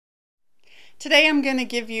Today I'm going to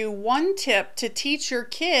give you one tip to teach your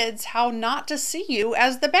kids how not to see you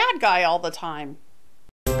as the bad guy all the time.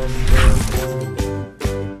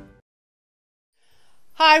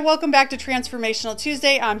 Hi, welcome back to Transformational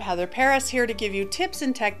Tuesday. I'm Heather Paris, here to give you tips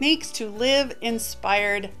and techniques to live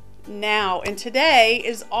inspired now. And today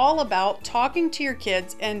is all about talking to your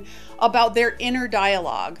kids and about their inner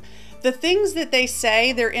dialogue. The things that they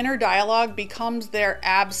say, their inner dialogue becomes their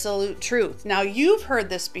absolute truth. Now, you've heard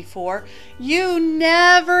this before. You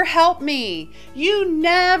never help me. You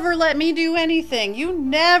never let me do anything. You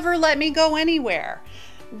never let me go anywhere.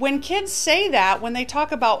 When kids say that, when they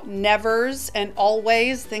talk about nevers and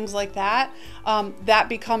always, things like that, that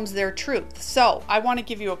becomes their truth. So I want to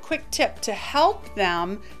give you a quick tip to help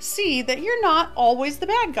them see that you're not always the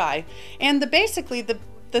bad guy. And basically the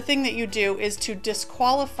thing that you do is to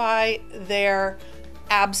disqualify their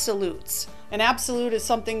absolutes. An absolute is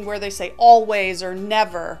something where they say always or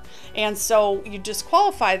never. And so you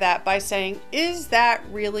disqualify that by saying, is that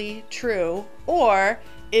really true? Or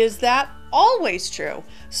is that always true?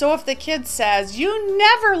 So if the kid says, you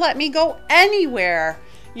never let me go anywhere,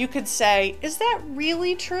 you could say, is that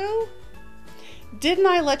really true? Didn't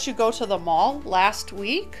I let you go to the mall last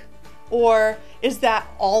week? Or is that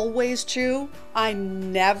always true? I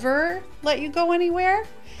never let you go anywhere?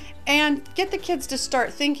 And get the kids to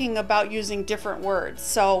start thinking about using different words.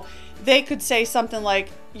 So they could say something like,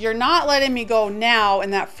 you're not letting me go now,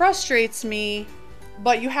 and that frustrates me,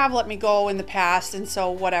 but you have let me go in the past, and so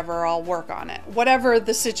whatever, I'll work on it. Whatever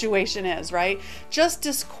the situation is, right? Just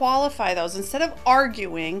disqualify those instead of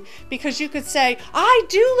arguing, because you could say, I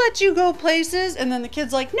do let you go places, and then the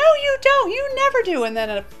kid's like, no, you don't, you never do. And then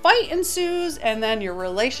a fight ensues, and then your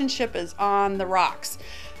relationship is on the rocks.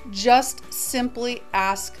 Just simply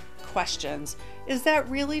ask questions. Is that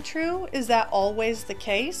really true? Is that always the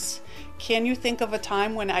case? Can you think of a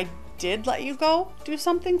time when I did let you go do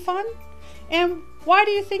something fun? And why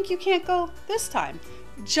do you think you can't go this time?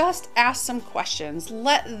 Just ask some questions.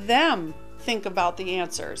 Let them think about the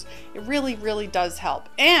answers. It really, really does help.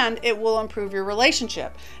 And it will improve your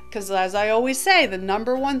relationship. Because as I always say, the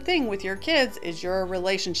number one thing with your kids is your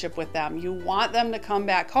relationship with them. You want them to come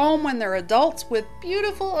back home when they're adults with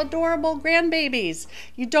beautiful, adorable grandbabies.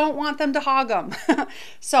 You don't want them to hog them.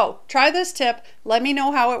 So try this tip. Let me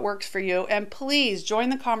know how it works for you. And please join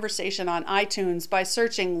the conversation on iTunes by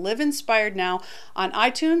searching Live Inspired Now on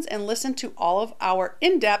iTunes and listen to all of our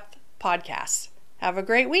in-depth podcasts. Have a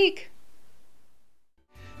great week.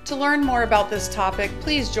 To learn more about this topic,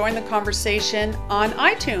 please join the conversation on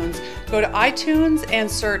iTunes. Go to iTunes and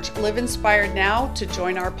search Live Inspired Now to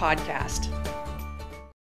join our podcast.